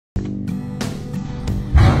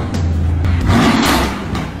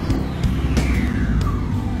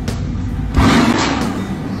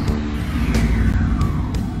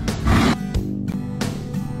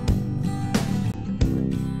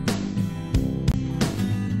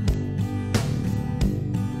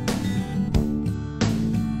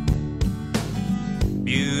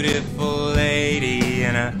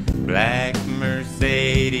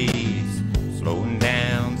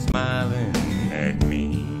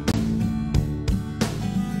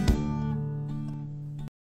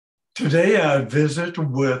Today I visit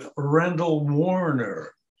with Randal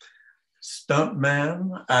Wariner,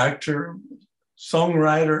 stuntman, actor,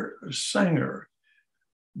 songwriter, singer,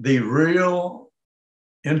 the real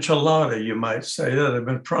enchilada, you might say, that I've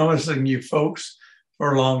been promising you folks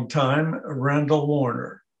for a long time, Randal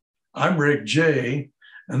Wariner. I'm Rick Jey,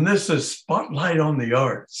 and this is Spotlight on the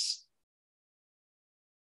Arts.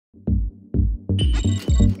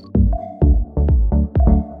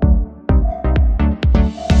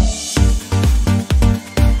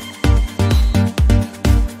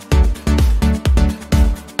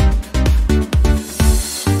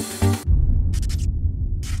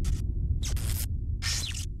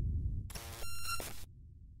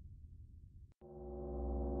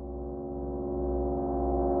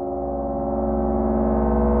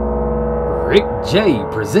 Rick Jey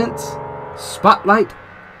presents Spotlight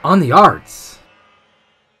on the Arts.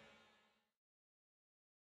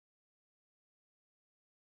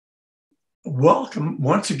 Welcome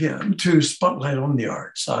once again to Spotlight on the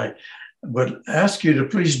Arts. I would ask you to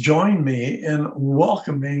please join me in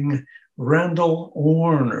welcoming Randal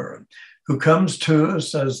Wariner, who comes to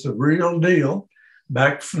us as the real deal,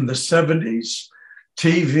 back from the 70s,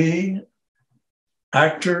 TV,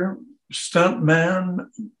 actor, stuntman,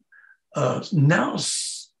 now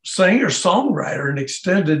singer-songwriter, an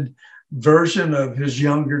extended version of his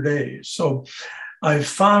younger days. So I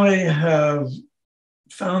finally have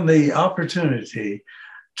found the opportunity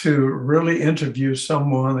to really interview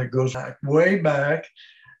someone that goes back, way back,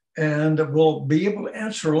 and will be able to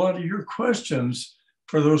answer a lot of your questions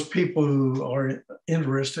for those people who are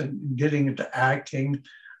interested in getting into acting,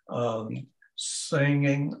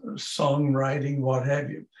 singing, songwriting, what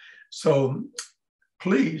have you. So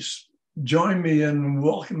please join me in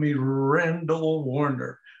welcoming Randal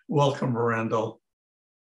Wariner. Welcome, Randal.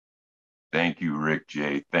 Thank you, Rick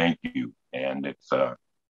Jey. Thank you. And it's a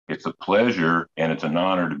pleasure and it's an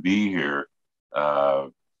honor to be here.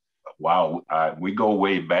 Wow, we go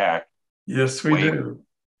way back. Yes, we do.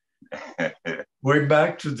 Way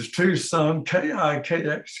back to the Tucson,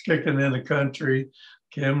 GIAJ kicking in the country,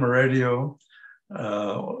 Kim Radio.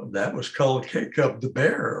 That was called Kick Up the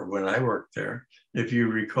Bear when I worked there, if you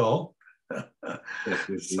recall.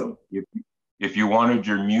 So, if you wanted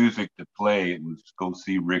your music to play, it was go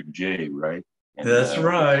see Rick Jey, right? And, that's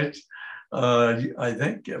right. I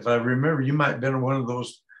think, if I remember, you might have been one of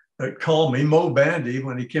those that called me. Mo Bandy,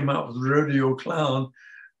 when he came out with Rodeo Clown,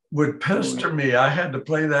 would pester me. I had to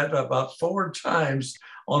play that about 4 times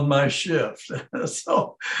on my shift.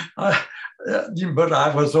 So, but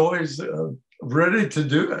I was always ready to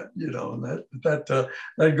do it, you know, and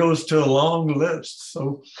that goes to a long list.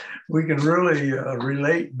 So we can really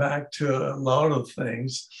relate back to a lot of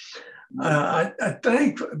things. I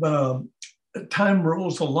think time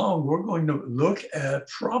rolls along. We're going to look at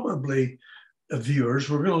probably viewers.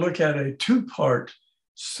 We're going to look at a 2-part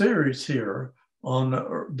series here on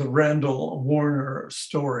the Randal Wariner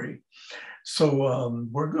story. So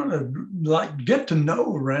we're going to get to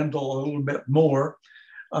know Randal a little bit more.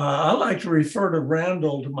 I like to refer to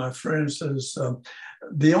Randal to my friends as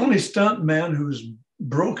the only stuntman who's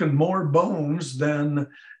broken more bones than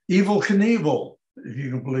Evel Knievel, if you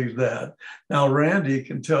can believe that. Now, Randy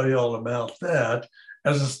can tell you all about that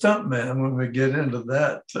as a stuntman when we get into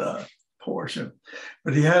that portion.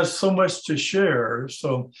 But he has so much to share.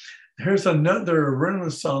 So here's another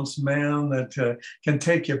Renaissance man that can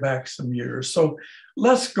take you back some years. So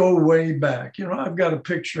let's go way back. You know, I've got a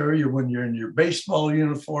picture of you when you're in your baseball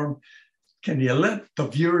uniform. Can you let the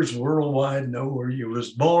viewers worldwide know where you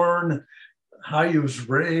was born, how you was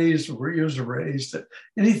raised, where you was raised,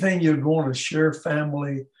 anything you'd want to share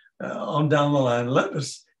family on down the line? Let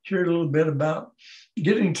us hear a little bit about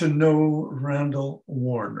getting to know Randal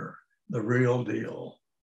Wariner, the real deal.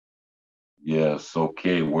 Yes.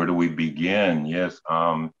 Okay. Where do we begin? Yes.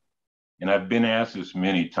 And I've been asked this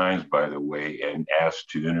many times, by the way, and asked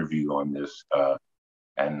to interview on this.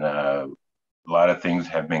 And a lot of things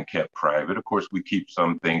have been kept private. Of course, we keep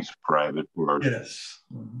some things private for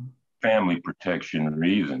family protection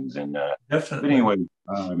reasons. And definitely. But anyway,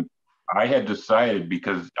 I had decided,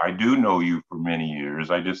 because I do know you for many years,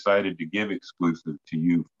 I decided to give exclusive to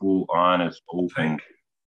you, full, honest, open,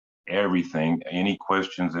 everything. Any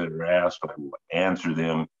questions that are asked, I will answer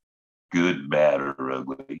them, good, bad, or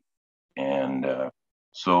ugly. And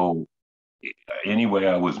so anyway,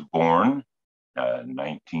 I was born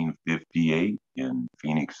 1958 in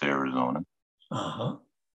Phoenix, Arizona.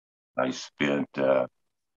 I spent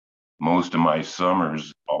most of my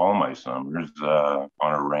summers, all my summers, on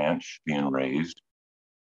a ranch being raised.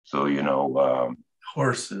 So, you know,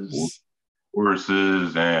 horses.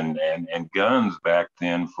 horses and guns back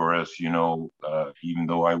then for us, even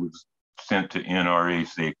though I was sent to NRA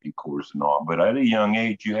safety course and all. But at a young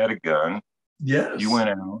age, you had a gun. Yes. You went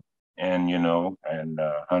out and,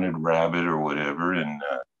 hunted rabbit or whatever, and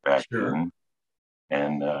back then.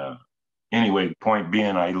 And anyway, the point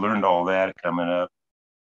being, I learned all that coming up.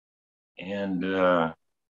 And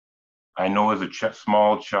I know as a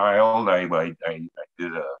small child, I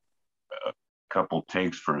did a couple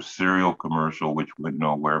takes for a cereal commercial, which went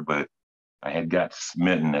nowhere, but I had got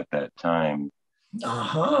smitten at that time.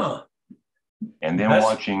 Uh-huh. And then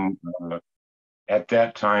watching, at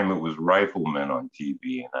that time, it was Rifleman on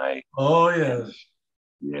TV. And oh, yes.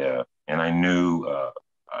 Yeah. And I knew,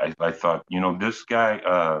 I thought,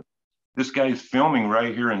 this guy's filming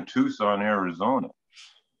right here in Tucson, Arizona.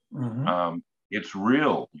 Mm-hmm. It's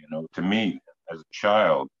real, to me as a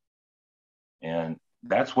child. And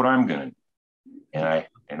that's what I'm going to do.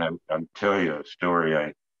 And I'll tell you a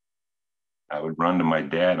story. I would run to my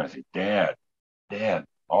dad and I say, Dad,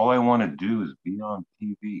 all I want to do is be on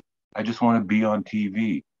TV. I just want to be on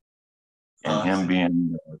TV. And him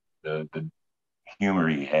being the humor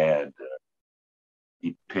he had,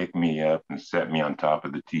 he'd pick me up and set me on top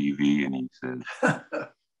of the TV, and he says,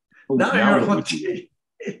 now you're on TV.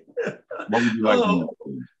 What would you like to know?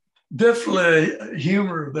 Definitely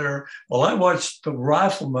humor there. Well, I watched The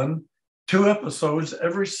Rifleman, 2 episodes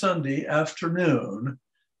every Sunday afternoon.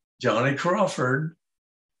 Johnny Crawford.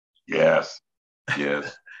 Yes. And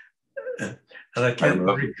I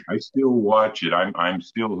still watch it. I'm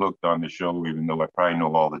still hooked on the show, even though I probably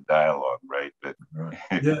know all the dialogue, right? But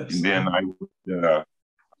yes. And then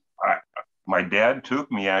my dad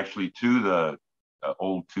took me actually to the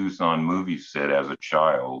old Tucson movie set as a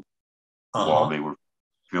child while they were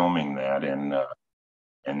filming that, and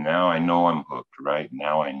now I know I'm hooked. Right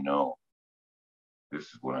now, I know this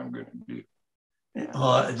is what I'm going to do.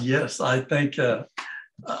 Yes, I think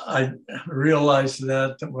I realized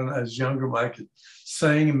that when I was younger, I could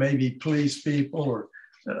sing and maybe please people or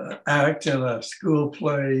act in a school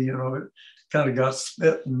play. It kind of got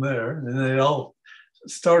smitten there, and they all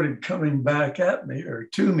started coming back at me or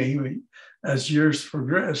to me as years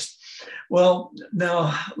progressed. Well,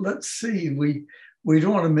 now let's see. We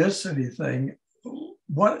don't want to miss anything.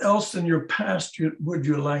 What else in your past would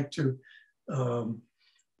you like to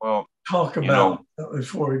talk about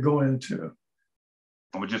before we go into?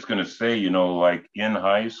 I was just going to say, like in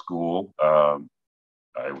high school, I'm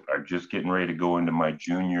just getting ready to go into my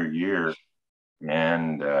junior year,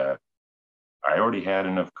 and I already had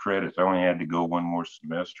enough credits. I only had to go one more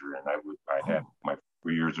semester, and I had my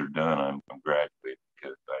 4 years are done. I'm graduating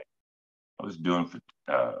because I was doing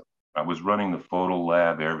I was running the photo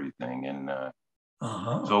lab, everything, and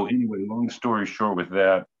so anyway, long story short, with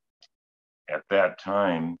that, at that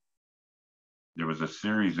time, there was a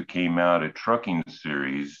series that came out, a trucking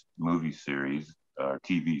series, movie series,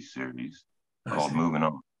 TV series called Moving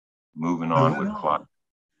On with Clock.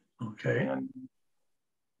 Okay.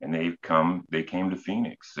 And they came to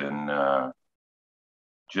Phoenix, and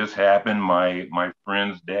just happened. My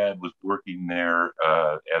friend's dad was working there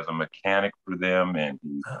as a mechanic for them, and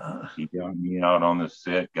he got me out on the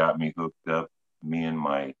set, got me hooked up, me and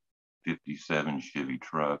my 57 Chevy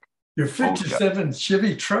truck. Your 57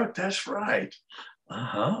 Chevy truck, that's right.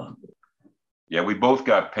 Yeah, we both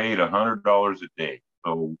got paid $100 a day.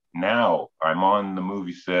 So now I'm on the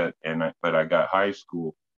movie set, but I got high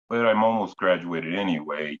school, but I'm almost graduated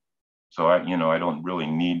anyway. So I don't really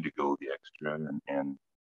need to go the extra.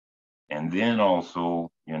 And then also,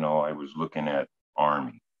 I was looking at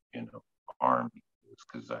Army,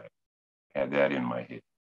 because I had that in my head.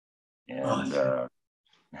 And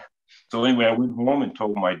so anyway, I went home and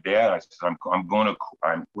told my dad, I said, I'm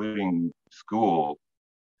quitting school.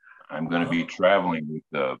 I'm going to be traveling with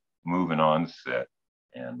the Moving On set.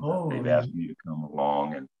 And they've asked me to come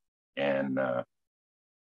along. And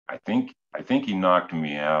I think he knocked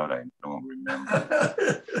me out. I don't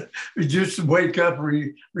remember. You just wake up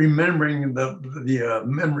remembering the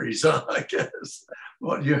memories, I guess,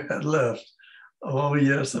 what you had left. Oh,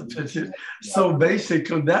 yes. So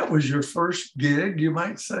basically, that was your first gig, you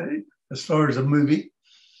might say, as far as a movie?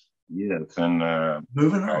 Yes. And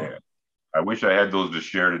Moving On. I wish I had those to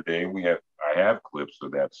share today. I have clips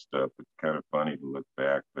of that stuff. It's kind of funny to look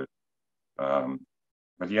back. But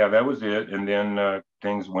yeah, that was it. And then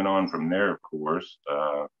things went on from there, of course.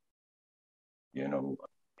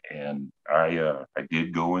 And I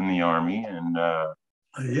did go in the Army, and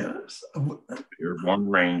yes, Airborne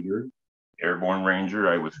Ranger.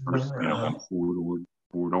 I was first, in Fort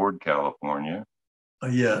Ord, California.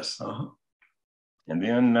 Yes. And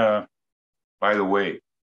then, by the way,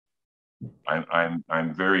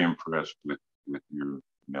 I'm very impressed with your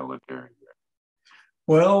military.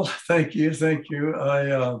 Well, thank you, thank you.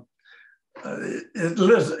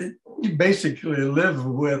 You basically live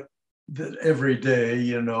with it every day,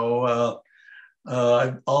 you know.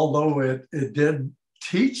 Although it did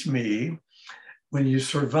teach me when you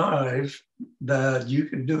survive that you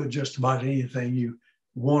can do just about anything you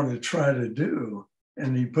want to try to do,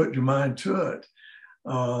 and you put your mind to it.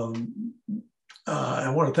 I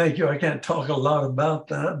want to thank you. I can't talk a lot about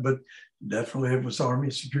that, but definitely it was Army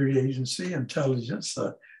Security Agency Intelligence,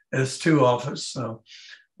 S2 office. I'm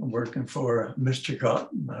working for Mr.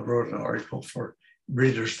 Cotton. I wrote an article for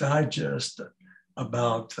Reader's Digest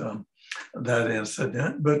about that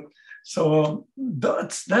incident. But so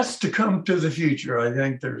that's to come to the future. I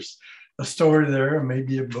think there's a story there,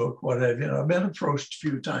 maybe a book, what have you. I've been approached a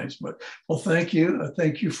few times, but well, thank you.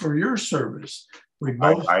 Thank you for your service. We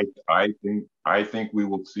both. I think we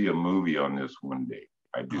will see a movie on this one day.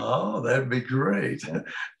 I do. Oh, that'd be great.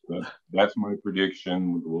 That's my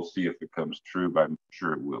prediction. We'll see if it comes true, but I'm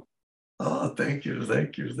sure it will. Oh, thank you,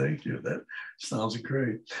 thank you, thank you. That sounds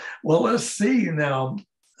great. Well, let's see now.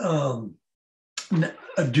 Do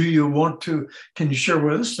you want to? Can you share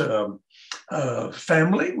with us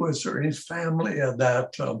family? Was there any family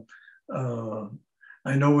that?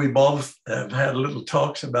 I know we both have had little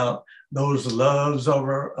talks about those loves of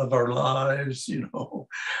our lives, you know.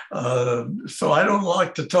 So I don't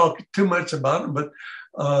like to talk too much about them, but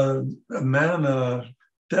a man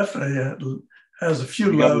definitely has a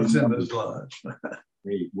few loves in his life.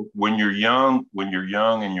 Hey, when you're young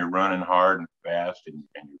and you're running hard and fast and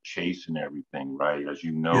you're chasing everything, right? As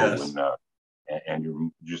you know, Yes. and you're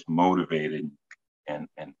just motivated. And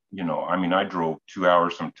you know, I mean, I drove 2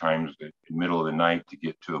 hours sometimes in the middle of the night to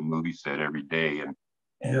get to a movie set every day, and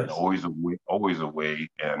Yes. always away.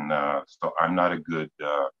 And so I'm not a good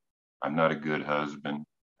husband.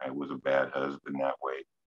 I was a bad husband that way.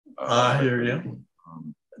 I hear you.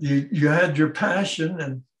 You had your passion,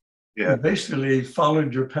 and yeah, you basically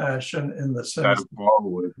followed your passion in the sense.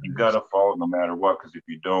 You got to follow it no matter what, because if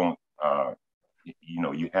you don't, you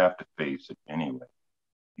know, you have to face it anyway.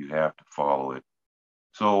 You have to follow it.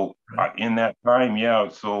 So in that time, yeah.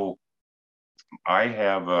 So I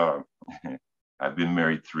have I've been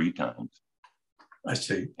married 3 times. I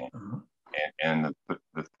see. And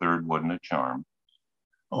the third wasn't a charm.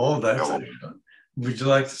 Oh, that's it. Would you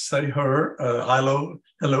like to say hello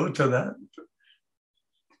to that?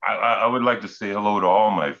 I would like to say hello to all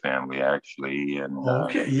my family, actually. And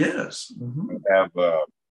okay, yes.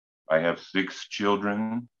 I have 6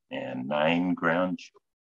 children and 9 grandchildren.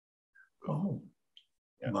 Oh,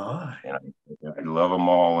 yeah. My! And I love them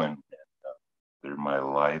all, and they're my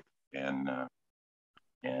life. And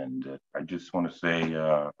I just want to say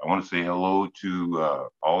hello to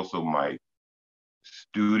also my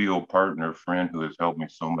studio partner friend who has helped me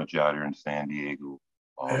so much out here in San Diego.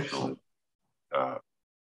 Also,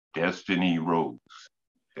 Destiny Rose.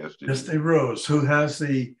 Destiny Rose, who has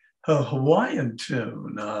the Hawaiian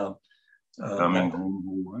tune. Coming Home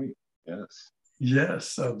Hawaii. Yes.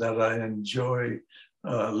 Yes, that I enjoy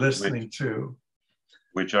listening to.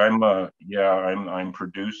 Which I'm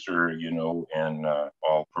producer, you know, and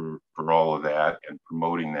all for all of that and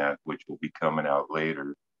promoting that, which will be coming out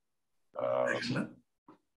later. Excellent.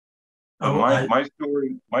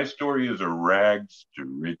 My story is a rags to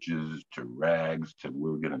riches to rags to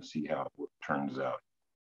we're going to see how it turns out.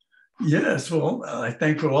 Yes, well, I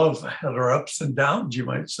think we'll all have had our ups and downs, you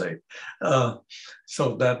might say.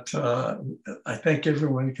 So that I think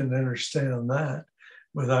everyone can understand that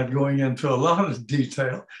without going into a lot of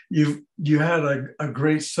detail. You had a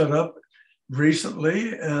great setup recently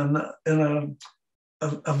in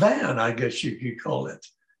a van, I guess you could call it,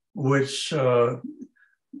 which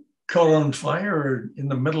caught on fire in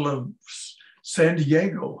the middle of San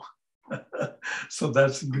Diego. So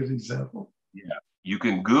that's a good example. Yeah. You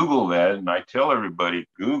can Google that, and I tell everybody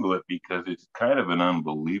Google it because it's kind of an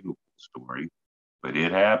unbelievable story, but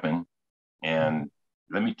it happened. And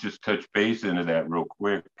let me just touch base into that real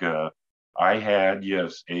quick. I had,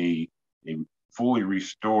 yes, a fully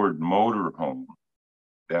restored motor home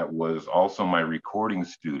that was also my recording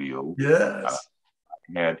studio. Yes.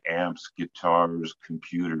 I had amps, guitars,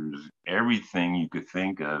 computers, everything you could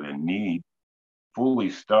think of and need,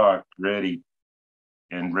 fully stocked, ready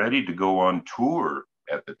to go on tour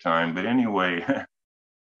at the time. But anyway,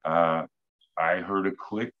 I heard a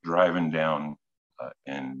click driving down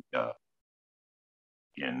in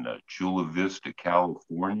Chula Vista,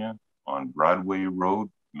 California, on Broadway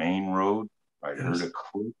Road, Main Road. I heard a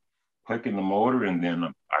click in the motor, and then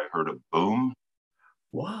I heard a boom.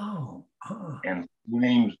 Wow. And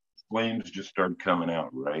flames just started coming out,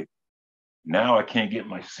 right? Now I can't get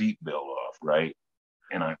my seatbelt off, right?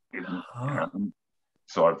 And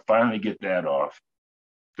so I finally get that off.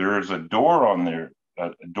 There's a door on there,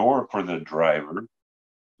 a door for the driver.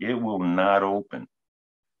 It will not open.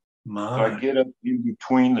 So I get up in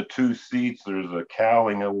between the two seats. There's a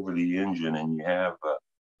cowling over the engine, and you have a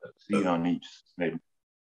seat on each side.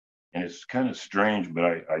 And it's kind of strange, but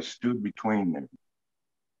I stood between them,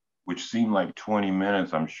 which seemed like 20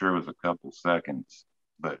 minutes. I'm sure it was a couple seconds,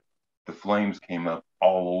 but the flames came up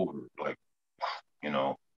all over, like, you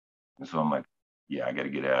know. And so I'm like, yeah, I got to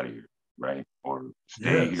get out of here, right? Or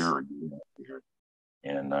stay here or get out of here.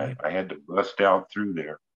 And I had to bust out through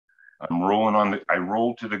there. I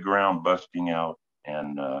rolled to the ground, busting out,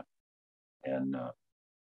 and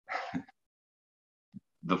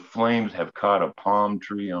the flames have caught a palm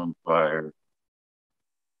tree on fire,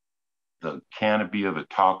 the canopy of a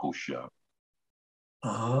taco shop.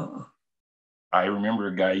 I remember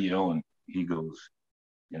a guy yelling, he goes,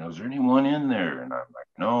 is there anyone in there? And I'm like,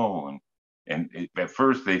 no. And at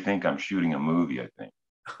first they think I'm shooting a movie, I think.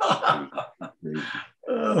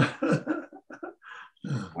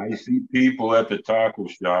 I see people at the taco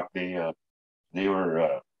shop. They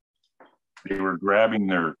were grabbing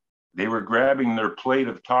their plate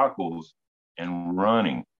of tacos and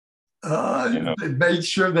running. They made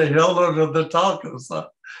sure they held onto the tacos. Huh?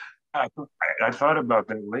 I thought about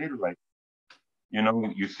that later. Like,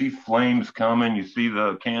 you see flames coming, you see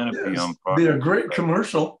the canopy on fire. Be a great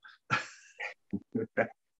commercial.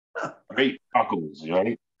 Great tacos,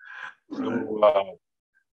 right? So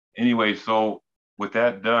anyway, so with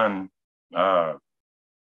that done, the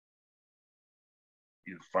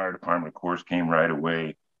fire department, of course, came right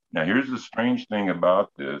away. Now, here's the strange thing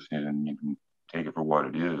about this, and you can take it for what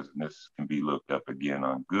it is, and this can be looked up again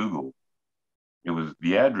on Google.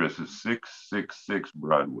 The address is 666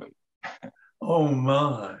 Broadway. Oh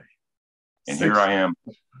my! And here I am,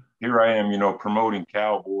 promoting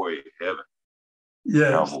Cowboy Heaven.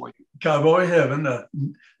 Yes, Cowboy Heaven, a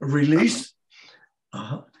release.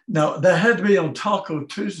 Now that had to be on Taco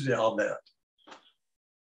Tuesday, I'll bet.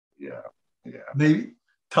 Yeah. Maybe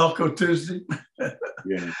Taco Tuesday.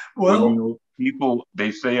 Yeah. Well, people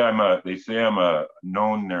they say I'm a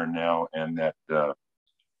known there now, and that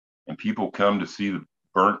and people come to see the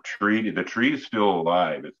burnt tree. The tree is still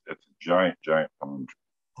alive. It's a giant palm tree.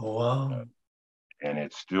 Oh, wow. And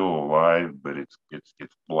it's still alive, but it's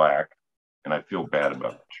black. And I feel bad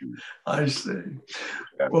about the tree. I see.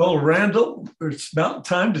 Well, Randal, it's about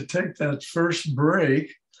time to take that first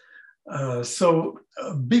break. So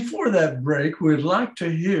before that break, we'd like to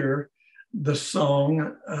hear the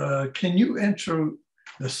song. Can you intro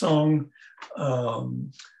the song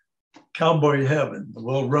Cowboy Heaven?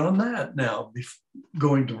 We'll run that now,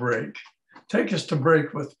 going to break. Take us to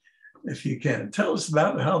break with, if you can. Tell us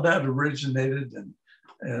about how that originated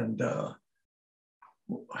and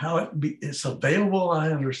how it's available. I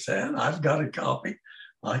understand. I've got a copy.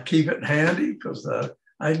 I keep it handy because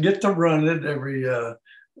I get to run it every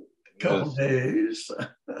couple days.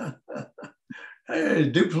 Hey,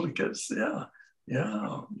 duplicates.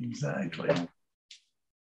 Yeah, exactly.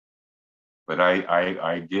 But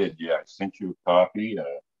I did. Yeah, I sent you a copy.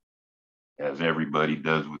 As everybody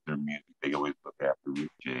does with their music, they always look after Rick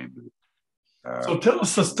Jey. So tell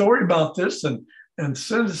us the story about this and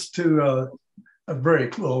send us to a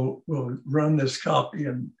break. We'll run this copy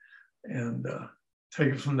and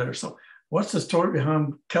take it from there. So what's the story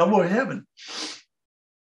behind Cowboy Heaven?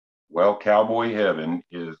 Well, Cowboy Heaven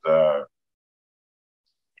is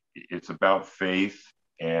it's about faith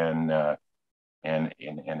and a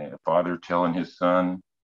father telling his son,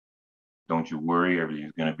 "Don't you worry,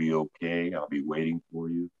 everything's going to be okay. I'll be waiting for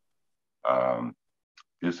you."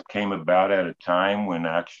 This came about at a time when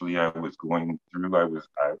actually I was going through.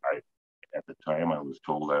 At the time I was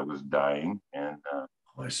told I was dying, and I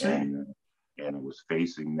was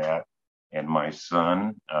facing that. And my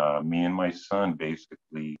son, me and my son,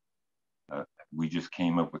 basically, we just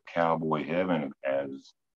came up with Cowboy Heaven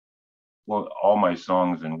as well. All my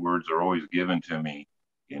songs and words are always given to me,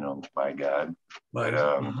 by God. But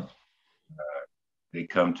they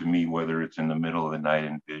come to me whether it's in the middle of the night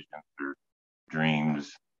in visions or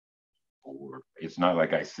dreams, or it's not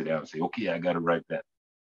like I sit down and say, okay, I got to write that,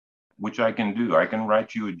 which I can do. I can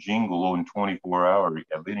write you a jingle in 24 hours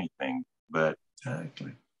of anything, but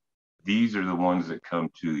exactly. These are the ones that come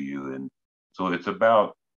to you. And so it's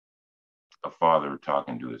about a father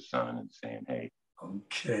talking to his son and saying, hey,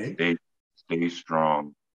 okay, stay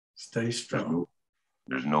strong. Stay strong.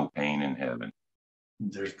 There's no pain in heaven.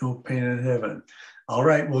 There's no pain in heaven. All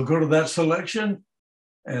right, we'll go to that selection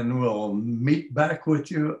and we'll meet back with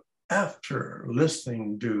you after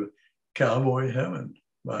listening to Cowboy Heaven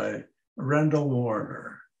by Randal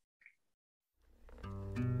Wariner.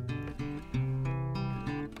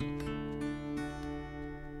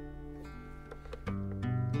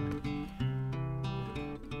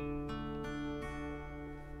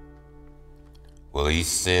 Well, he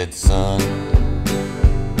said, son,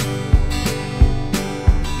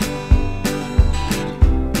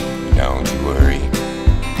 don't you worry,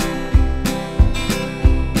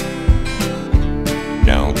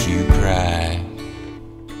 don't you cry,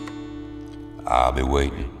 I'll be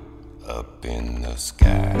waiting up in the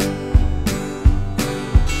sky.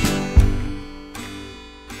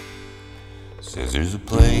 Says there's a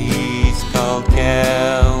place called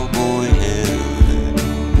Cowboy Heaven,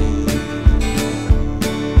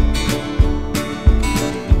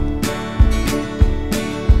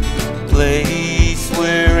 place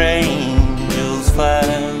where angels fly.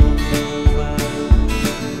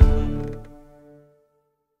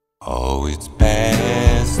 Oh, it's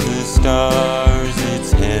past the stars,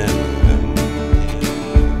 it's heaven.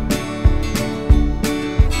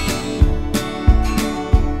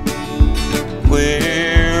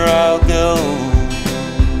 Where I'll go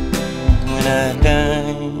when I die.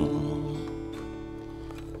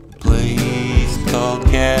 A place called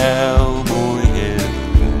Cowboy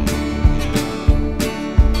Heaven,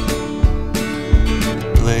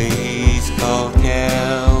 place called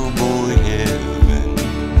Cowboy Heaven.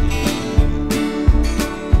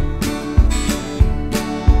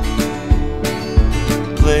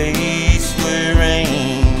 Place where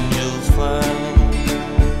angels fly.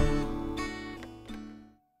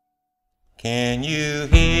 Can you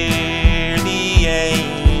hear the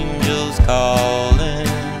angels calling?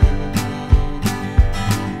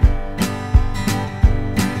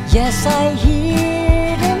 Yes, I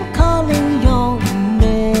hear them calling your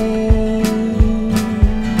name.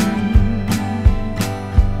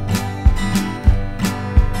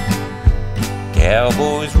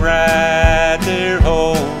 Cowboys ride their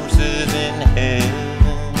horses in heaven.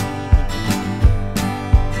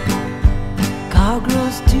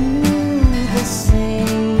 Cowgirls do the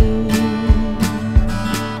same.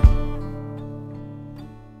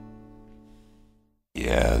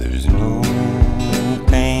 Yeah, there's no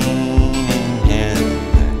pain in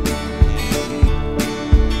heaven.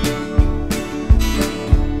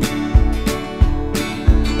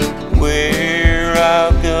 Where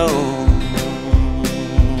I'll go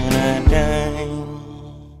when I die.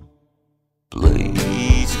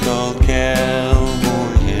 Place called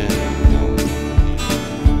Cowboy Heaven.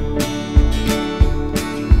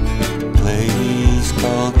 Place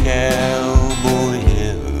called Cowboy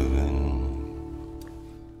Heaven.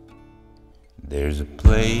 There's a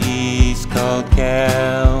place called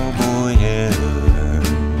Cowboy Heaven.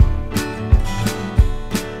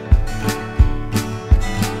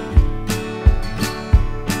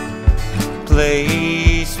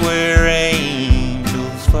 Place where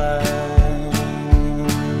angels fly.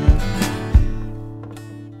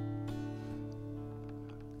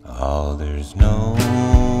 Oh, there's no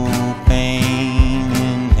pain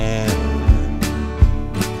in heaven.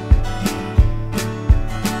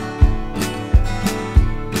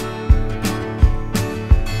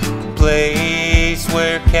 Place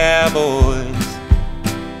where cowboys,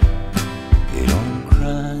 they don't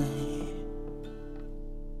cry.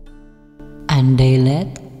 And they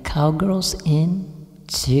let cowgirls in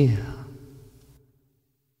too.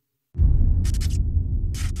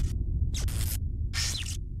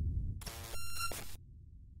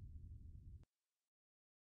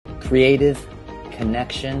 Creative,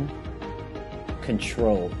 connection,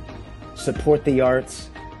 control. Support the arts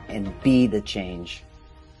and be the change.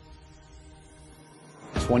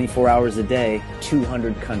 24 hours a day,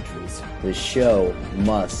 200 countries. The show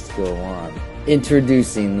must go on.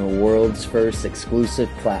 Introducing the world's first exclusive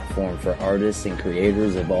platform for artists and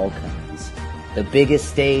creators of all kinds. The biggest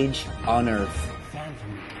stage on earth.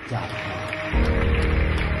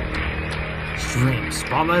 Stream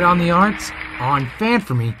Spotlight on the Arts on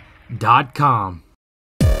fanforme.com.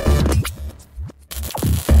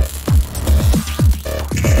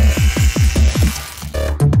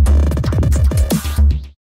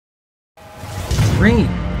 Stream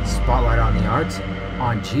Spotlight on the Arts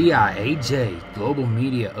on GIAJ Global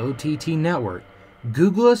Media OTT Network.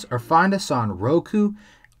 Google us or find us on Roku,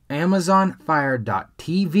 Amazon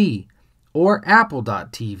Fire.tv, or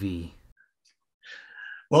Apple.tv.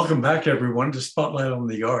 Welcome back, everyone, to Spotlight on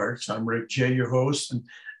the Arts. I'm Rick Jey, your host, and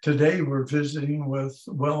today we're visiting with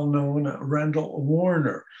well-known Randal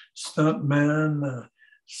Wariner, stuntman,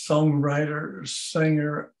 songwriter,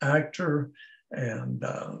 singer, actor, And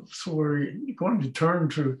so we're going to turn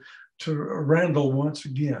to Randal once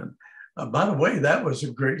again. By the way, that was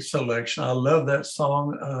a great selection. I love that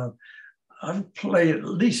song. I play it at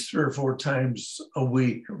least 3 or 4 times a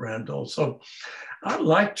week, Randal. So I'd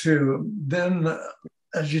like to then,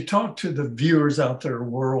 as you talk to the viewers out there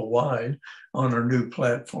worldwide on our new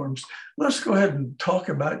platforms, let's go ahead and talk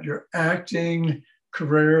about your acting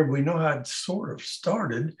career. We know how it sort of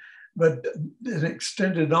started, but it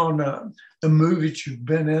extended on the movies you've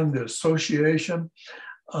been in, the association,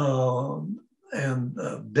 and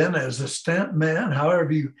then as a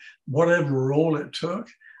stuntman, whatever role it took.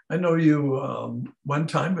 I know you one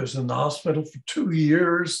time was in the hospital for 2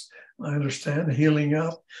 years, I understand, healing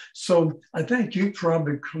up. So I think you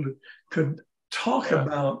probably could talk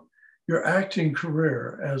about your acting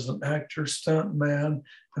career as an actor, stuntman,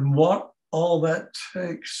 and what all that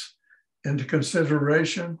takes into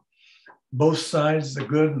consideration, both sides, the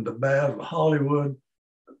good and the bad of Hollywood,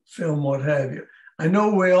 film, what have you. I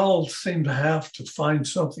know we all seem to have to find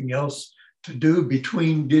something else to do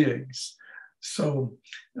between gigs. So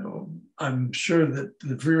I'm sure that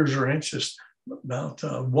the viewers are anxious about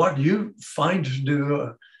what you find to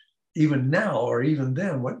do even now or even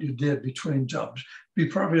then, what you did between jobs. You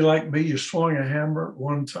probably like me, you swung a hammer at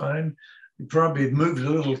one time. You probably moved a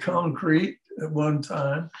little concrete at one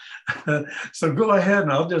time. So go ahead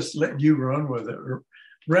and I'll just let you run with it.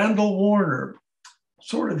 Randal Wariner,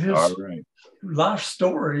 sort of his life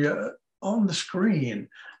story on the screen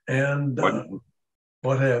and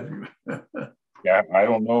what have you. Yeah, I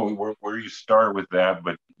don't know where you start with that,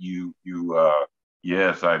 but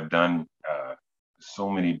yes, I've done so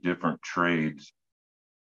many different trades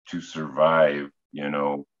to survive,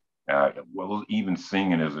 well, even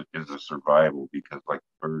singing is a survival, because like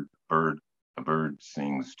a bird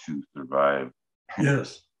sings to survive.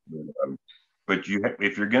 Yes. But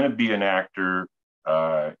if you're going to be an actor,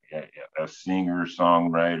 a singer,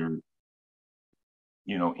 songwriter,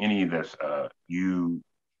 any of this,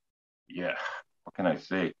 what can I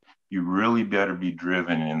say? You really better be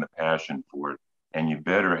driven in the passion for it, and you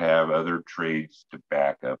better have other trades to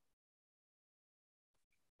back up.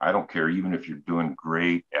 I don't care, even if you're doing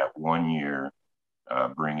great at 1 year,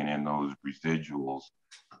 bringing in those residuals.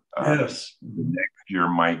 Yes. The next year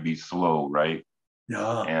might be slow, right?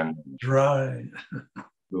 Yeah. And right.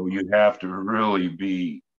 So you have to really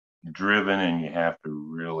be driven, and you have to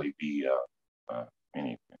really be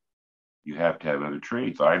anything. You have to have other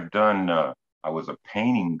trades. I've done. I was a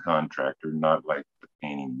painting contractor, not like the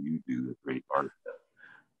painting you do, the great art.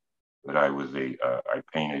 But I was I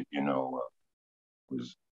painted,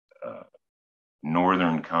 was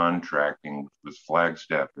northern contracting, which was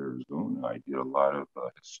Flagstaff, Arizona. I did a lot of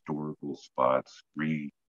historical spots,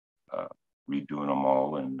 redoing them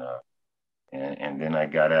all, and then I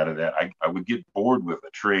got out of that. I would get bored with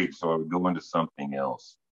a trade, so I would go into something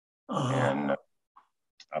else. And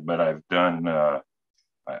but I've done.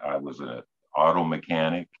 I was an auto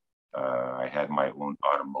mechanic. I had my own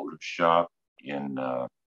automotive shop in the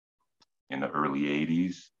early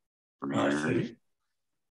 '80s for years.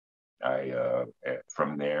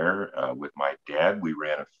 From there, with my dad, we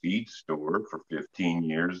ran a feed store for 15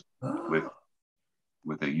 years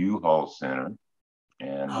with a U-Haul center,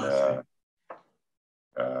 and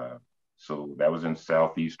so that was in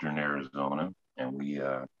southeastern Arizona, and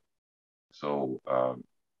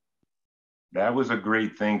that was a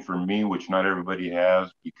great thing for me, which not everybody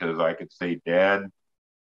has, because I could say, Dad,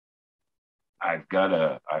 I've got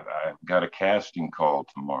a casting call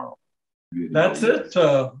tomorrow. That's it.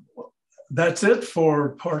 That's it for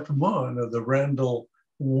part 1 of the Randal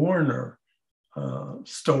Wariner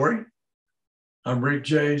story. I'm Rick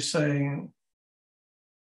Jey saying,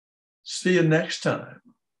 see you next time.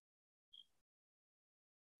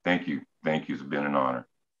 Thank you. Thank you. It's been an honor.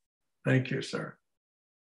 Thank you, sir.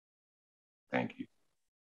 Thank you.